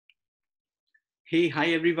Hey, hi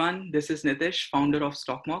everyone. This is Nitish, founder of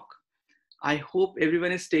Stockmock. I hope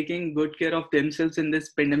everyone is taking good care of themselves in this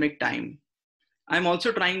pandemic time. I'm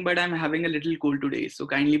also trying, but I'm having a little cold today, so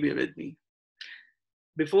kindly bear with me.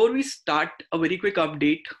 Before we start, a very quick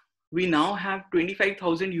update. We now have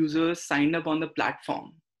 25,000 users signed up on the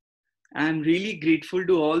platform. I'm really grateful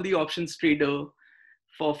to all the options trader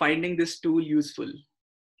for finding this tool useful.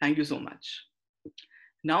 Thank you so much.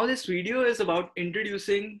 Now this video is about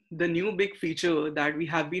introducing the new big feature that we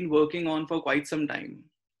have been working on for quite some time.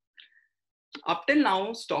 Up till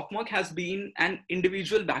now, Stockmock has been an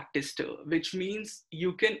individual backtester, which means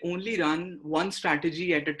you can only run one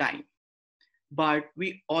strategy at a time. But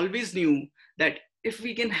we always knew that if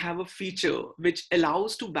we can have a feature which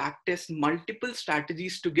allows to backtest multiple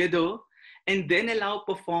strategies together and then allow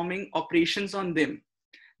performing operations on them,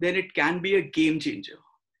 then it can be a game changer.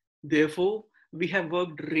 Therefore, we have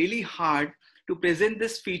worked really hard to present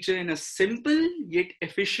this feature in a simple yet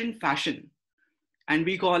efficient fashion, and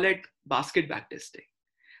we call it basket backtesting.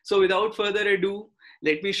 So without further ado,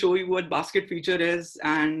 let me show you what basket feature is,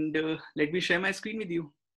 and let me share my screen with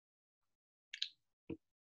you.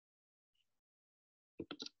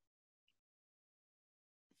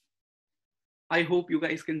 I hope you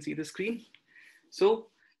guys can see the screen. So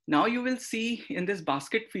now you will see in this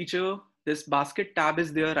basket feature, this basket tab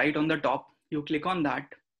is there right on the top. You click on that.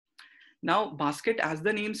 Now basket, as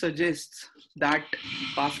the name suggests, that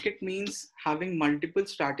basket means having multiple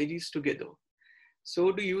strategies together.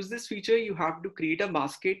 So to use this feature, you have to create a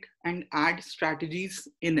basket and add strategies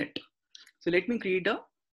in it. So let me create a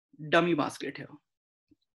dummy basket here.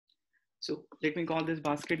 So let me call this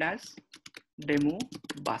basket as demo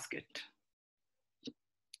basket.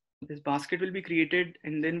 This basket will be created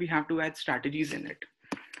and then we have to add strategies in it.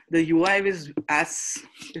 The UI is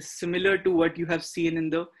similar to what you have seen in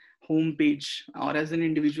the home page or as an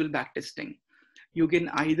individual backtesting. You can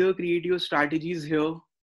either create your strategies here,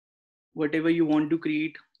 whatever you want to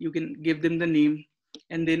create, you can give them the name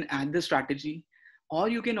and then add the strategy, or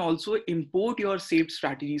you can also import your saved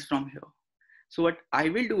strategies from here. So what I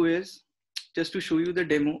will do is, just to show you the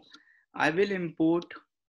demo, I will import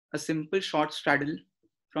a simple short straddle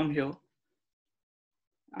from here.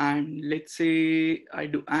 And let's say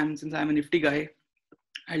since I'm a Nifty guy,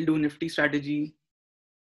 I'll do Nifty strategy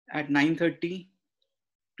at 9:30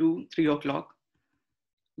 to 3 o'clock.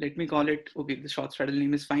 Let me call it, okay, the short straddle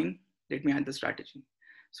name is fine. Let me add the strategy.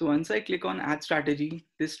 So once I click on add strategy,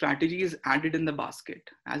 this strategy is added in the basket.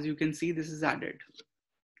 As you can see, this is added.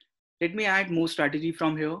 Let me add more strategy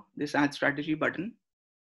from here, this add strategy button.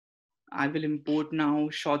 I will import now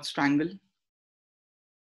short strangle.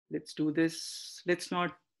 Let's do this.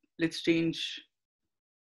 Let's change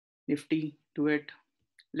Nifty to it.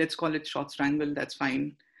 Let's call it short strangle, that's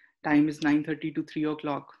fine. Time is 9:30 to 3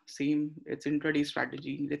 o'clock. Same, it's intraday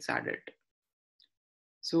strategy. Let's add it.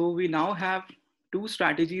 So we now have two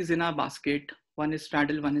strategies in our basket. One is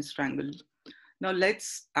straddle, one is strangle. Now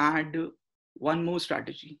let's add one more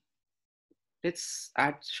strategy. Let's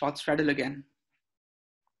add short straddle again.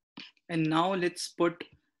 And now let's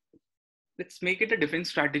make it a different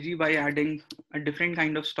strategy by adding a different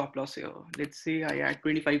kind of stop loss here. Let's say I add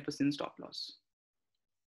 25% stop loss.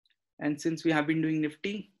 And since we have been doing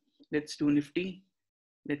Nifty, let's do Nifty.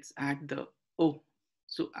 Let's add the,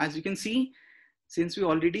 so as you can see, since we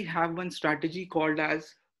already have one strategy called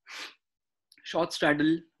as short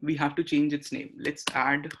straddle, we have to change its name. Let's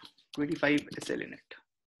add 25 SL in it.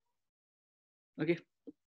 Okay.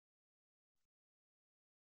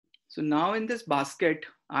 So now in this basket,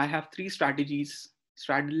 I have three strategies: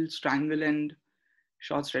 straddle, strangle, and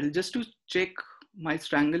short straddle. Just to check, my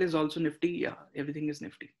strangle is also Nifty. Yeah, everything is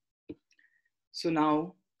Nifty. So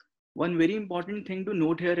now one very important thing to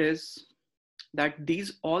note here is that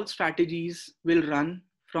these all strategies will run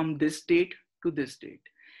from this date to this date.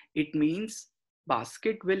 It means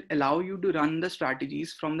basket will allow you to run the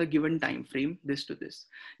strategies from the given time frame, this to this.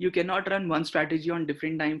 You cannot run one strategy on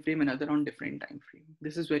different time frame, another on different time frame.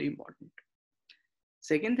 This is very important.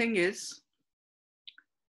 Second thing is,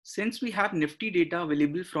 since we have Nifty data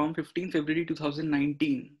available from 15 February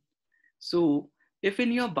 2019, so if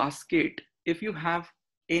in your basket, if you have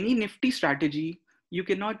any Nifty strategy, you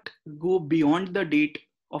cannot go beyond the date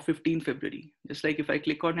of 15 February. Just like if I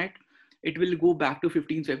click on it, it will go back to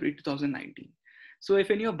 15 February 2019. So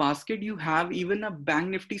if in your basket you have even a Bank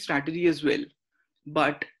Nifty strategy as well,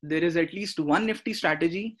 but there is at least one Nifty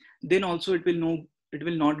strategy, then also it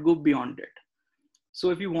will not go beyond it.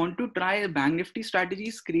 So if you want to try a Bank Nifty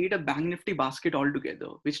strategies, create a Bank Nifty basket altogether,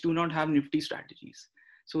 which do not have Nifty strategies,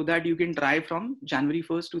 so that you can try from January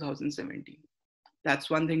 1st, 2017.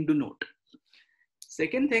 That's one thing to note.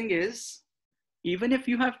 Second thing is, Even if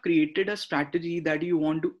you have created a strategy that you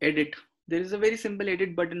want to edit, there is a very simple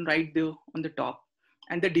edit button right there on the top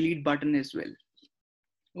and the delete button as well.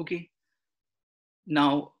 Okay.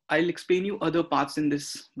 Now I'll explain you other parts in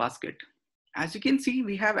this basket. As you can see,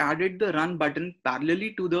 we have added the run button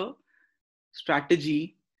parallelly to the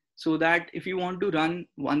strategy so that if you want to run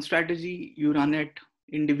one strategy, you run it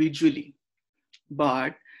individually.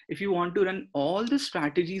 But if you want to run all the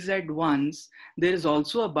strategies at once, there is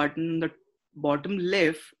also a button on the bottom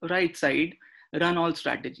left, right side, run all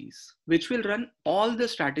strategies, which will run all the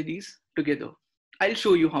strategies together. I'll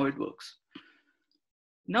show you how it works.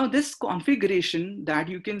 Now this configuration that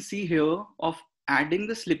you can see here of adding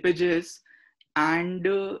the slippages and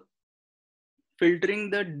filtering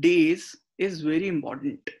the days is very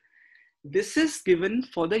important. This is given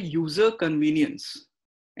for the user convenience.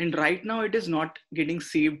 And right now it is not getting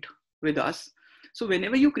saved with us. So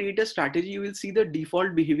whenever you create a strategy, you will see the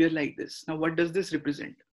default behavior like this. Now, what does this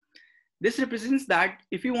represent? This represents that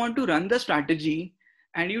if you want to run the strategy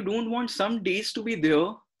and you don't want some days to be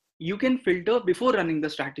there, you can filter before running the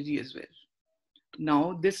strategy as well.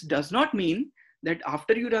 Now, this does not mean that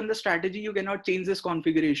after you run the strategy, you cannot change this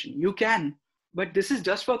configuration. You can, but this is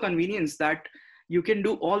just for convenience that you can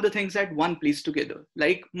do all the things at one place together.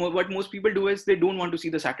 Like what most people do is they don't want to see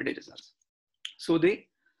the Saturday results. So they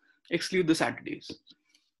exclude the Saturdays.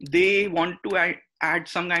 They want to add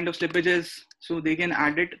some kind of slippages, so they can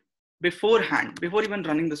add it beforehand, before even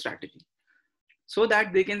running the strategy, so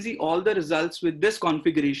that they can see all the results with this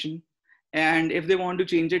configuration. And if they want to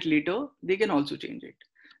change it later, they can also change it.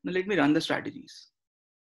 Now let me run the strategies.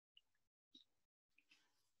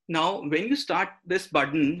 Now, when you start this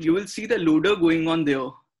button, you will see the loader going on there,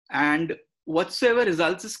 and whatsoever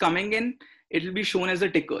results is coming in, it will be shown as a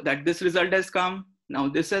ticker that this result has come, now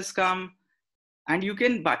this has come, and you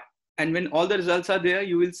can, and when all the results are there,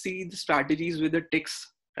 you will see the strategies with the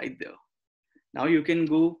ticks right there. Now you can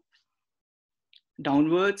go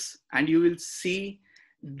downwards and you will see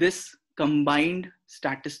this combined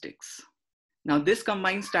statistics. Now this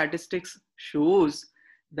combined statistics shows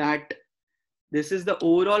that this is the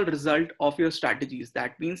overall result of your strategies.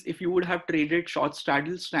 That means if you would have traded short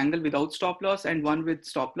strangle without stop loss and one with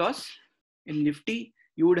stop loss in Nifty,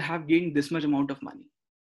 you would have gained this much amount of money.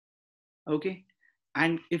 Okay.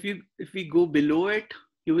 And if we go below it,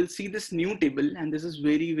 you will see this new table, and this is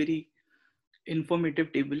very, very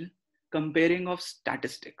informative table comparing of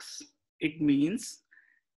statistics. It means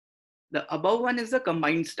the above one is the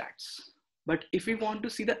combined stats. But if we want to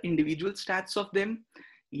see the individual stats of them,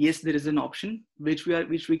 yes, there is an option which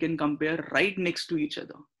we can compare right next to each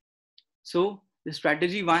other. So the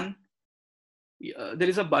strategy one, there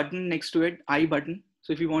is a button next to it, I button.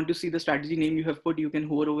 So if you want to see the strategy name you have put, you can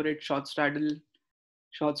hover over it, short straddle,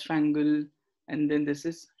 short strangle, and then this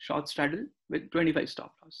is short straddle with 25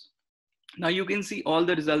 stop loss. Now you can see all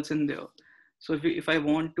the results in there. So if I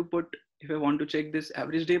want to check this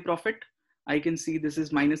average day profit, I can see this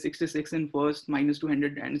is minus 66 in first, minus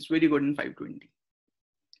 200, and it's very good in 520.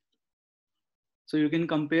 So you can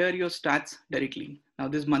compare your stats directly. Now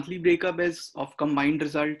this monthly breakup is of combined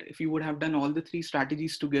result. If you would have done all the three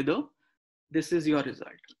strategies together, this is your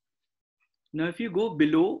result. Now if you go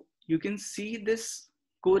below, you can see this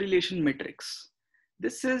correlation matrix.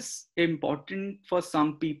 This is important for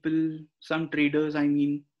some people, some traders, I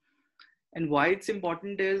mean. And why it's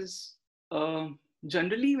important is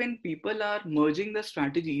generally when people are merging the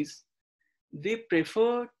strategies, they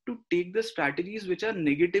prefer to take the strategies which are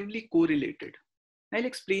negatively correlated. I'll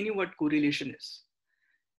explain you what correlation is.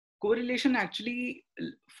 Correlation actually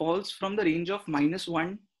falls from the range of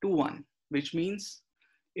 -1 to 1, which means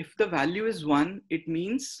if the value is 1, it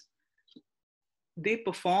means they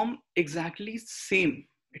perform exactly same.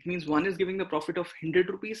 It means one is giving the profit of 100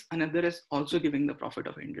 rupees, another is also giving the profit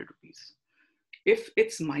of 100 rupees. If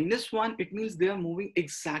it's -1, it means they are moving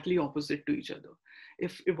exactly opposite to each other.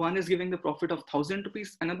 If one is giving the profit of 1,000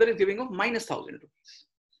 rupees, another is giving of -1,000 rupees.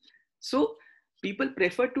 So people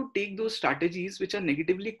prefer to take those strategies which are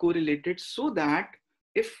negatively correlated, so that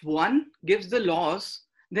if one gives the loss,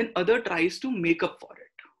 then other tries to make up for it.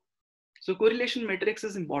 So correlation matrix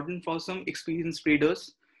is important for some experienced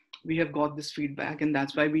traders. We have got this feedback, and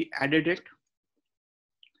that's why we added it.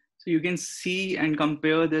 So you can see and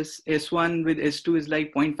compare this. S1 with S2 is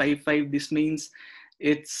like 0.55. This means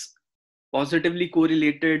it's positively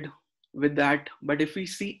correlated with that. But if we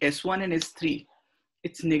see S1 and S3,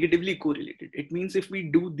 it's negatively correlated. It means if we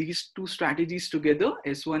do these two strategies together,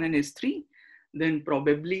 S1 and S3, then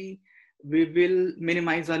probably we will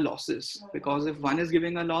minimize our losses, because if one is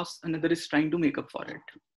giving a loss, another is trying to make up for it.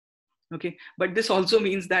 Okay, but this also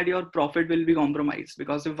means that your profit will be compromised,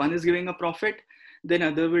 because if one is giving a profit, then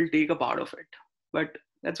other will take a part of it. But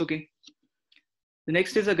that's okay. The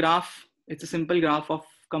next is a graph. It's a simple graph of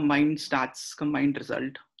combined stats, combined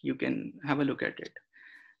result. You can have a look at it.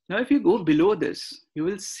 Now, if you go below this, you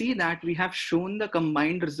will see that we have shown the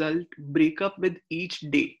combined result breakup with each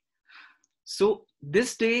day. So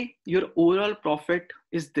this day, your overall profit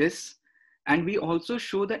is this. And we also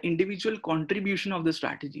show the individual contribution of the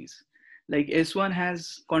strategies. Like S1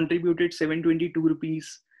 has contributed 722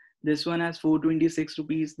 rupees. This one has 426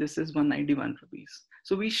 rupees. This is 191 rupees.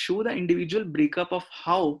 So we show the individual breakup of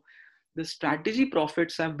how the strategy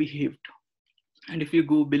profits have behaved. And if you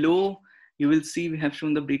go below, you will see we have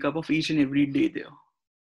shown the breakup of each and every day there.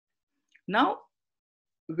 Now,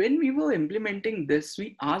 when we were implementing this,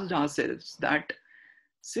 we asked ourselves that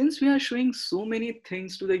since we are showing so many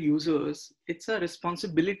things to the users, it's a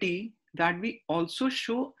responsibility that we also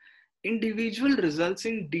show individual results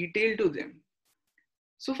in detail to them.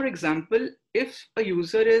 So for example, if a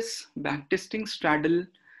user is backtesting straddle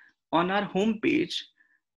on our home page,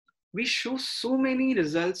 we show so many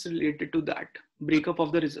results related to that breakup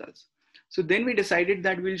of the results. So then we decided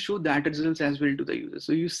that we'll show that results as well to the user.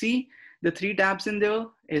 So you see the 3 tabs in there,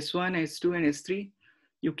 S1, S2, and S3.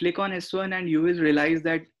 You click on S1 and you will realize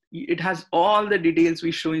that it has all the details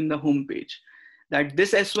we show in the home page. That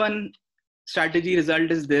this S1 strategy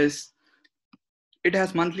result is this. It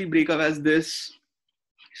has monthly breakup as this.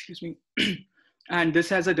 Excuse me. And this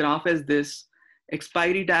has a graph as this.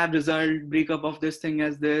 Expiry tab result breakup of this thing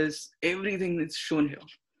as this. Everything is shown here.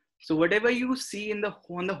 So whatever you see on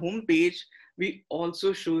the home page, we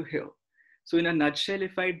also show here. So in a nutshell,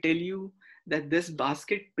 if I tell you that this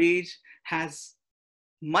basket page has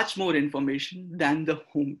much more information than the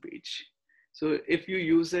home page. So if you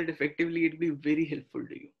use it effectively, it will be very helpful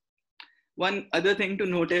to you. One other thing to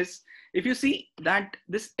notice, if you see that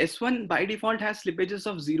this S1 by default has slippages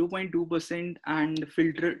of 0.2% and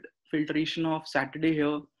filtration of Saturday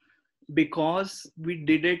here, because we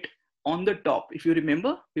did it on the top. If you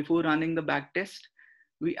remember, before running the back test,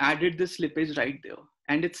 we added the slippage right there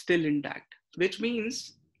and it's still intact, which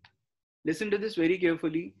means, listen to this very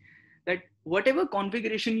carefully, that whatever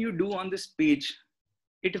configuration you do on this page,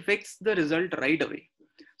 it affects the result right away.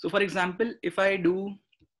 So for example, if I do,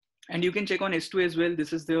 and you can check on S2 as well,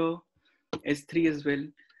 this is the S3 as well.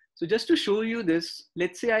 So just to show you this,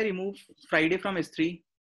 let's say I remove Friday from S3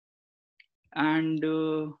 and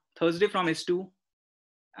Thursday from S2,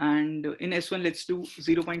 and in S1, let's do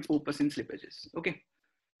 0.4% slippages. Okay.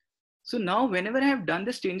 So now whenever I have done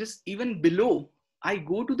this changes, even below, I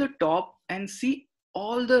go to the top and see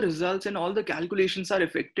all the results and all the calculations are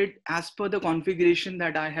affected as per the configuration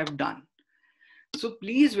that I have done. So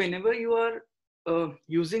please, whenever you are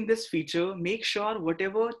using this feature, make sure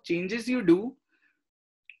whatever changes you do,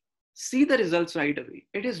 see the results right away.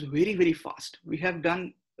 It is very, very fast. We have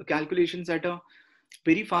done calculations at a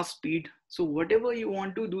very fast speed. So whatever you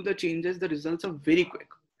want to do the changes, the results are very quick.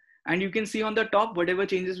 And you can see on the top, whatever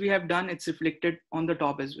changes we have done, it's reflected on the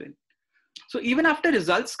top as well. So even after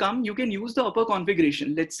results come, you can use the upper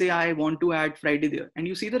configuration. Let's say I want to add Friday there, and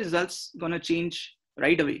you see the results gonna change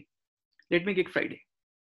right away. Let me click Friday.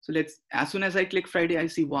 So as soon as I click Friday, I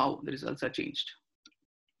see, wow, the results are changed.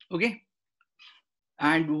 Okay.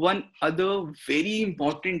 And one other very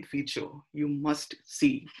important feature you must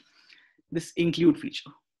see, this include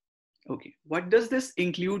feature. Okay. What does this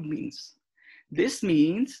include means? This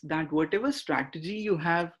means that whatever strategy you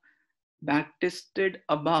have backtested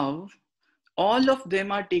above, all of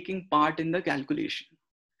them are taking part in the calculation.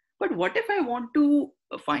 But what if I want to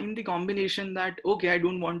find the combination that, okay, I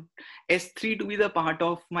don't want S3 to be the part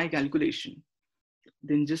of my calculation?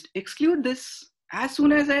 Then just exclude this. As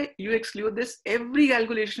soon as you exclude this, every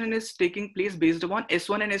calculation is taking place based upon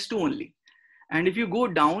S1 and S2 only. And if you go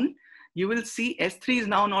down, you will see S3 is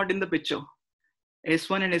now not in the picture.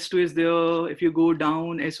 S1 and S2 is there. If you go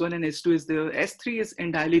down, S1 and S2 is there. S3 is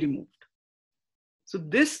entirely removed. So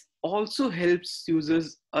this also helps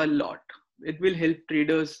users a lot. It will help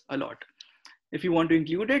traders a lot. If you want to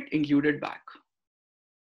include it back.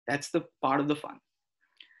 That's the part of the fun.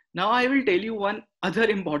 Now I will tell you one other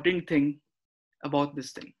important thing about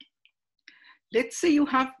this thing. Let's say you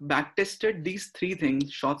have backtested these 3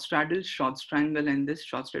 things, short straddle, short strangle, and this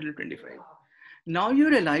short straddle 25. Now you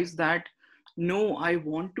realize that, no, I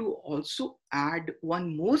want to also add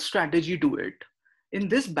one more strategy to it in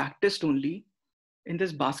this backtest only, in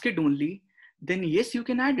this basket only, then yes, you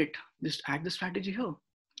can add it. Just add the strategy here.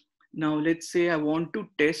 Now let's say I want to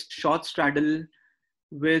test short straddle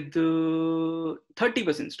with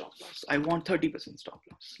 30% stop loss. I want 30% stop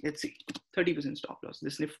loss. Let's see, 30% stop loss.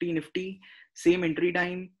 This Nifty, same entry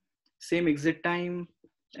time, same exit time.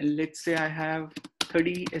 And let's say I have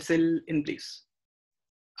 30 SL in place.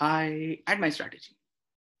 I add my strategy.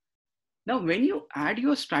 Now, when you add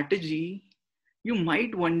your strategy, you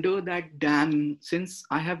might wonder that, damn, since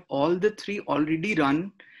I have all the three already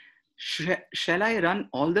run, shall I run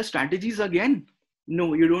all the strategies again?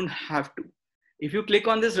 No, you don't have to. If you click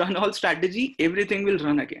on this run all strategy, everything will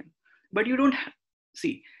run again. But you don't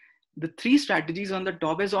see, the three strategies on the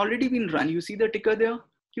top has already been run. You see the ticker there?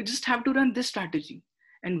 You just have to run this strategy.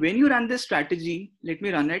 And when you run this strategy, let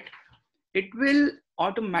me run it. It will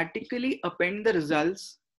automatically append the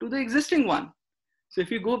results to the existing one. So if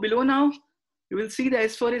you go below now, you will see the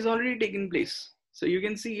S4 is already taking place. So you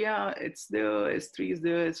can see, yeah, it's there, S3 is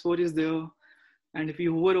there, S4 is there. And if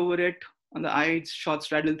you hover over it on the eye, it's short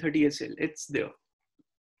straddle 30 SL, it's there.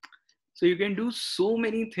 So you can do so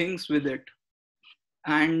many things with it.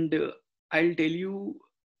 And I'll tell you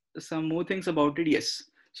some more things about it. Yes.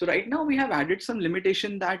 So right now we have added some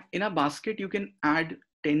limitation that in a basket, you can add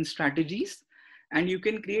 10 strategies and you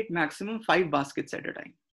can create maximum 5 baskets at a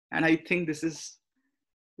time. And I think this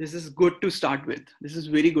is good to start with. This is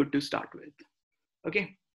very good to start with.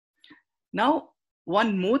 Okay. Now,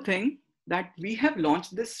 one more thing, that we have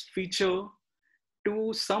launched this feature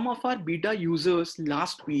to some of our beta users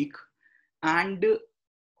last week. And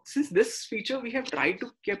since this feature, we have tried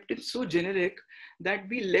to kept it so generic that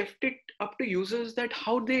we left it up to users that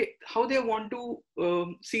how they want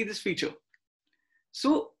to see this feature.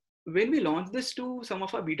 So when we launched this to some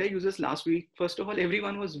of our beta users last week, first of all,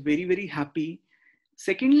 everyone was very, very happy.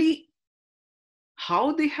 Secondly,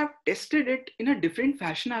 how they have tested it in a different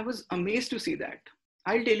fashion, I was amazed to see that.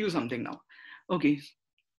 I'll tell you something now. Okay,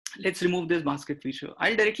 let's remove this basket feature.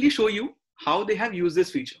 I'll directly show you how they have used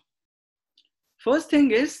this feature. First thing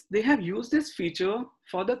is, they have used this feature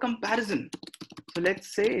for the comparison. So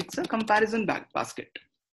let's say it's a comparison basket.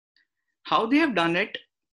 How they have done it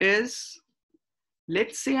is,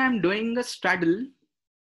 let's say I'm doing a straddle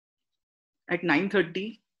at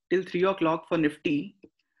 9:30 till 3 o'clock for Nifty.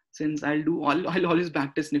 Since I'll always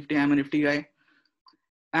backtest Nifty, I'm a Nifty guy.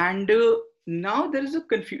 And now there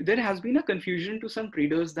has been a confusion to some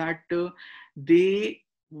traders that they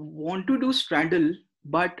want to do straddle,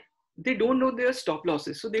 but they don't know their stop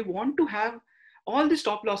losses. So they want to have all the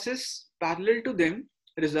stop losses parallel to them,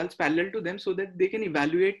 results parallel to them, so that they can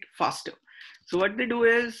evaluate faster. So what they do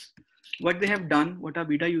is, what they have done, what our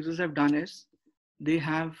beta users have done is, they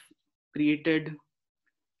have created,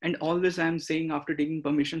 and all this I'm saying after taking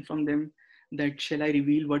permission from them, that shall I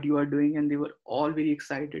reveal what you are doing? And they were all very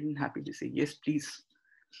excited and happy to say, yes, please.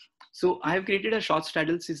 So I have created a short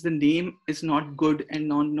straddle. Since the name is not good and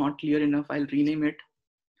not clear enough, I'll rename it.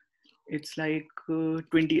 It's like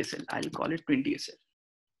 20 SL. I'll call it 20 SL.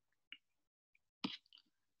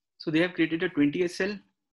 So they have created a 20 SL.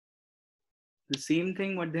 The same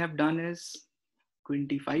thing, what they have done is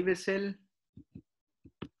 25 SL.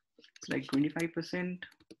 It's like 25%.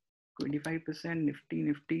 25%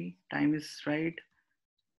 Nifty, time is right.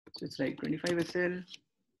 So it's like 25 SL.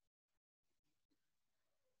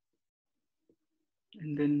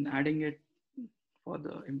 And then adding it for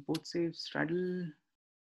the import save straddle.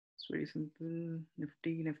 It's very simple.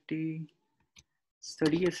 Nifty, it's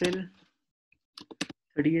 30 SL.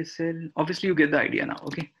 30 SL. Obviously you get the idea now,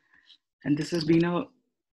 okay? And this has been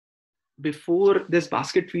before this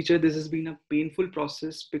basket feature, this has been a painful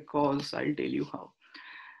process, because I'll tell you how.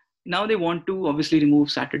 Now they want to obviously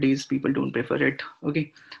remove Saturdays. People don't prefer it.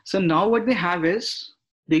 Okay. So now what they have is,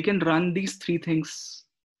 they can run these three things,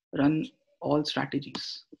 run all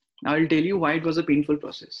strategies. Now I'll tell you why it was a painful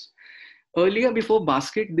process. Earlier, before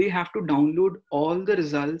basket, they have to download all the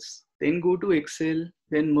results, then go to Excel,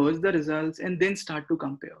 then merge the results, and then start to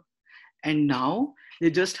compare. And now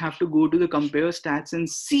they just have to go to the compare stats and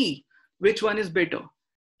see which one is better.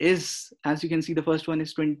 Is, as you can see, the first one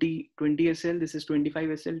is 20 SL, this is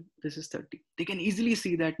 25 SL, this is 30. They can easily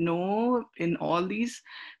see that, no, in all these,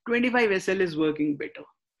 25 SL is working better.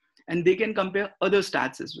 And they can compare other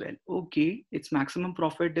stats as well. Okay, its maximum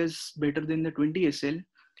profit is better than the 20 SL.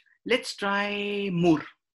 Let's try more.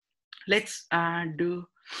 Let's add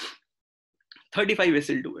 35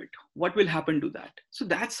 SL to it. What will happen to that? So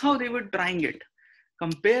that's how they were trying it,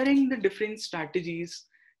 comparing the different strategies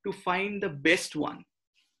to find the best one.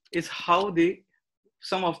 Is how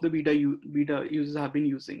some of the beta users have been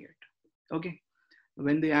using it. Okay.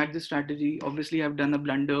 When they add the strategy, obviously I've done a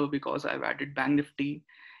blunder because I've added Banknifty.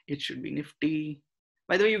 It should be Nifty.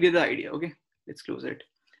 By the way, you get the idea. Okay. Let's close it.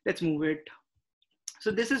 Let's move it.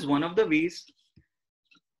 So this is one of the ways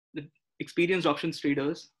experienced options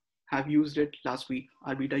traders have used it last week,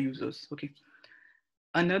 our beta users. Okay.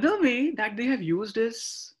 Another way that they have used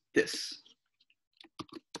is this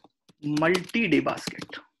multi-day basket.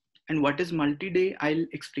 And what is multi-day? I'll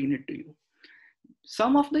explain it to you.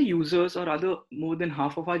 Some of the users, or other more than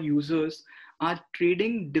half of our users, are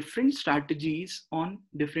trading different strategies on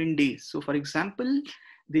different days. So for example,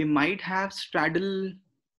 they might have straddle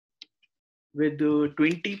with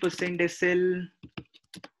 20% SL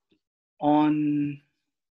on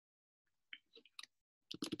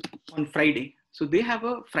Friday. So they have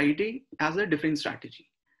a Friday as a different strategy.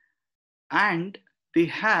 And they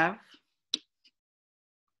have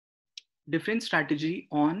different strategy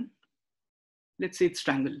on, let's say it's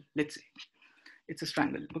strangle. Let's say it's a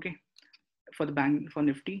strangle, okay, for the bank, for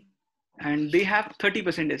Nifty. And they have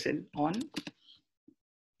 30% SL on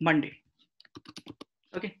Monday.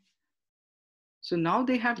 Okay. So now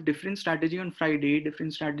they have different strategy on Friday,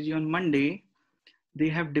 different strategy on Monday. They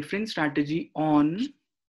have different strategy on,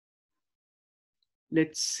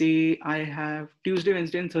 let's say I have Tuesday,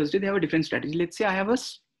 Wednesday, and Thursday. They have a different strategy. Let's say I have a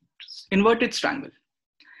inverted strangle.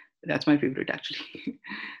 That's my favorite actually.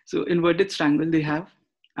 So inverted strangle they have,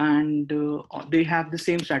 and they have the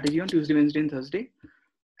same strategy on Tuesday, Wednesday, and Thursday,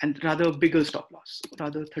 and rather bigger stop loss,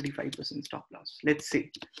 rather 35% stop loss, let's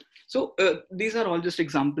say. So these are all just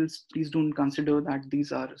examples. Please don't consider that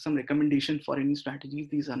these are some recommendation for any strategies.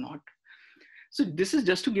 These are not. So this is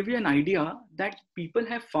just to give you an idea that people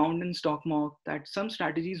have found in Stockmock that some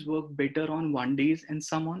strategies work better on one days and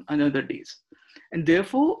some on another days. And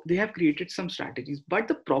therefore they have created some strategies. But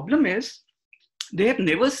the problem is they have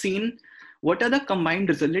never seen what are the combined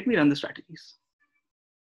results. Let me run the strategies.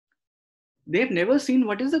 They've never seen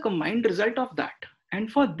what is the combined result of that. And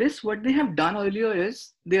for this, what they have done earlier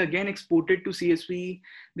is they again exported to CSV.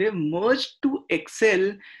 They have merged to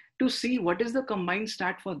Excel to see what is the combined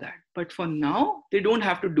stat for that. But for now, they don't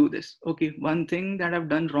have to do this. Okay, one thing that I've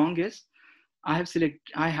done wrong is I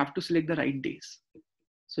have to select the right days.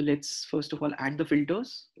 So let's first of all add the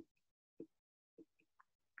filters.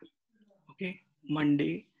 Okay,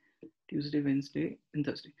 Monday, Tuesday, Wednesday, and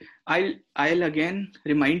Thursday. I'll again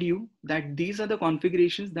remind you that these are the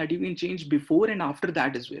configurations that you can change before and after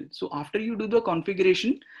that as well. So after you do the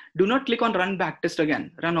configuration, do not click on run backtest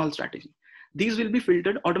again, run all strategy. These will be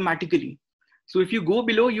filtered automatically. So if you go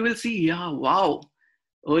below, you will see, yeah, wow.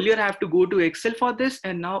 Earlier I have to go to Excel for this,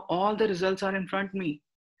 and now all the results are in front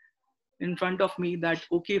of me that,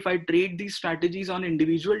 okay, if I trade these strategies on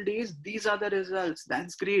individual days, these are the results.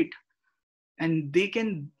 That's great. And they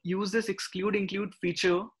can use this include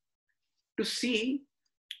feature to see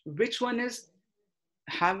which one is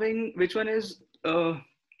having the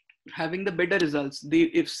better results.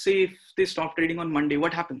 If they stop trading on Monday,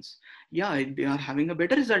 what happens? Yeah, they are having a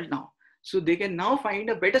better result now. So they can now find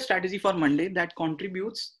a better strategy for Monday that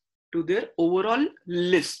contributes to their overall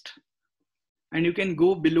list. And you can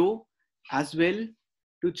go below as well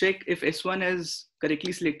to check if S1 is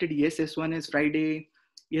correctly selected. Yes, S1 is Friday.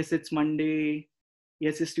 Yes, it's Monday.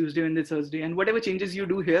 Yes, it's Tuesday, Wednesday, Thursday. And whatever changes you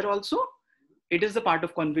do here also, it is the part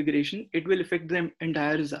of configuration. It will affect the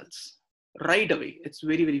entire results right away. It's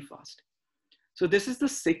very, very fast. So this is the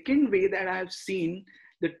second way that I have seen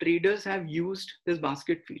the traders have used this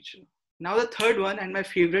basket feature. Now the third one, and my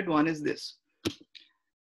favorite one, is this.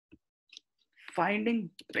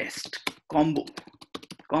 Finding best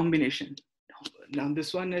combination. Now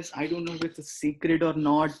this one is, I don't know if it's a secret or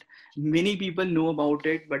not. Many people know about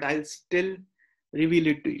it, but I'll still reveal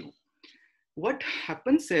it to you. What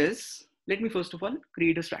happens is, let me first of all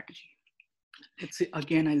create a strategy. Let's say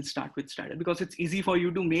again, I'll start with strategy because it's easy for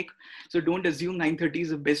you to make. So don't assume 9:30 is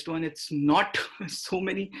the best one. It's not. So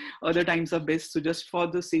many other times are best. So just for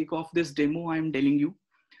the sake of this demo, I'm telling you,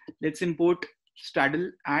 let's import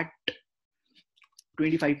straddle at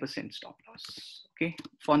 25% stop loss. Okay,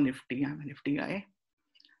 for Nifty, I'm a Nifty guy.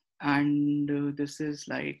 And this is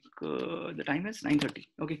like, the time is 9:30.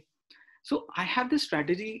 Okay. So I have this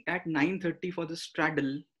strategy at 9:30 for the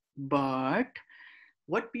straddle, but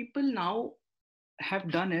what people now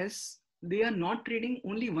have done is they are not trading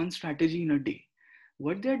only one strategy in a day.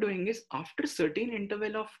 What they're doing is after certain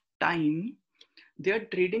interval of time, they are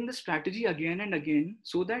trading the strategy again and again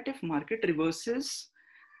so that if market reverses,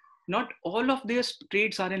 not all of their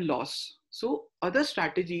trades are in loss. So other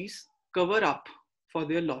strategies cover up for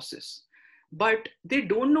their losses, but they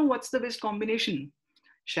don't know what's the best combination.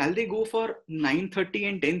 Shall they go for 9:30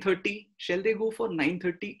 and 10:30? Shall they go for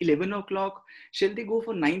 9:30, 11 o'clock? Shall they go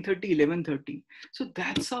for 9:30, 11:30? So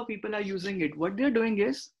that's how people are using it. What they're doing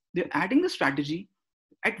is they're adding the strategy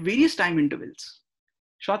at various time intervals.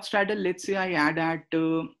 Short straddle, let's say I add at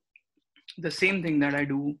the same thing that I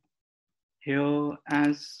do here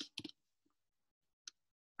as,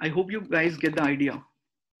 I hope you guys get the idea,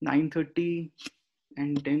 9:30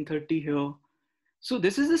 and 10:30 here. So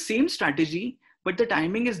this is the same strategy, but the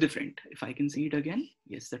timing is different. If I can see it again,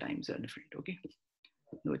 yes, the times are different. Okay,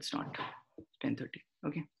 no, it's not 10:30.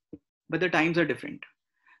 Okay, but the times are different.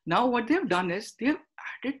 Now what they have done is they have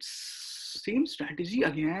added same strategy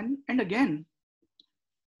again and again.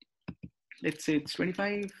 Let's say it's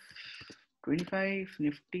 25,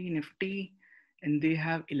 Nifty, and they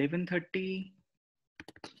have 11:30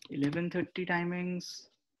 timings.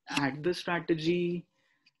 Add the strategy,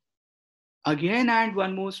 again add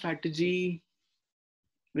one more strategy,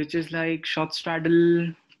 which is like short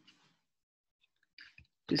straddle,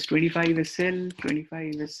 is 25 SL,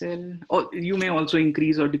 or you may also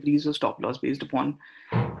increase or decrease your stop loss based upon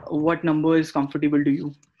what number is comfortable to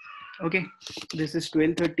you. Okay, this is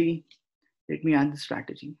 12:30. Let me add the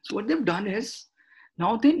strategy. So what they've done is,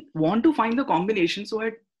 now they want to find the combination.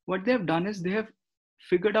 So what they have done is they have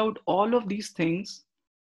figured out all of these things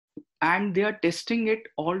and they are testing it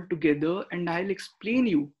all together. And I'll explain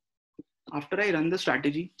you after I run the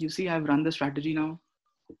strategy. You see, I've run the strategy now.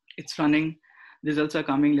 It's running. Results are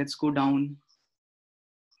coming. Let's go down.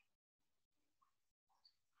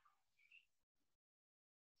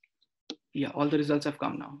 Yeah, all the results have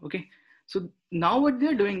come now. Okay. So now what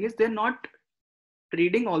they're doing is they're not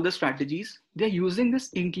trading all the strategies. They're using this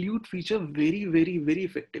include feature very, very, very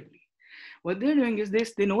effectively. What they're doing is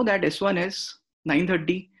they know that S1 is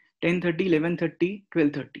 9:30, 10:30, 11:30,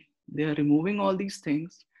 12:30. They are removing all these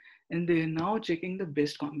things and they are now checking the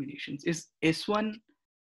best combinations. Is S1,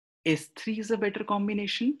 S3 is a better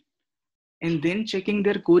combination? And then checking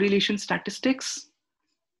their correlation statistics,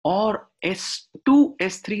 or S2,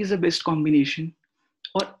 S3 is the best combination,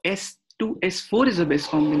 or S2, S4 is the best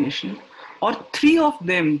combination, or three of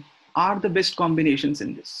them are the best combinations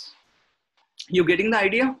in this. You're getting the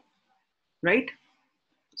idea, right?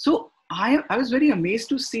 So I was very amazed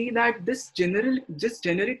to see that this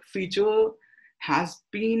generic feature has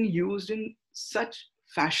been used in such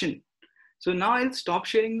fashion. So now I'll stop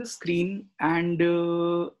sharing the screen and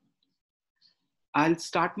I'll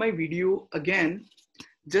start my video again,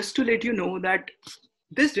 just to let you know that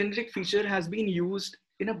this generic feature has been used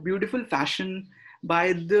in a beautiful fashion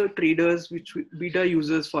by the traders, which beta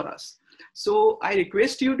users for us. So I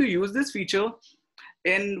request you to use this feature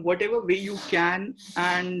in whatever way you can,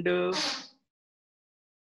 and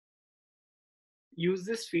use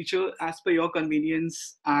this feature as per your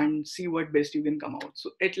convenience and see what best you can come out.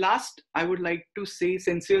 So at last, I would like to say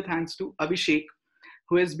sincere thanks to Abhishek,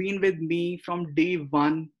 who has been with me from day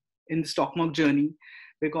one in the Stockmock journey,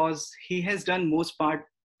 because he has done most part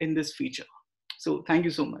in this feature. So thank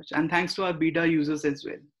you so much. And thanks to our beta users as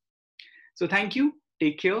well. So thank you.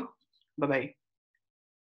 Take care. Bye-bye.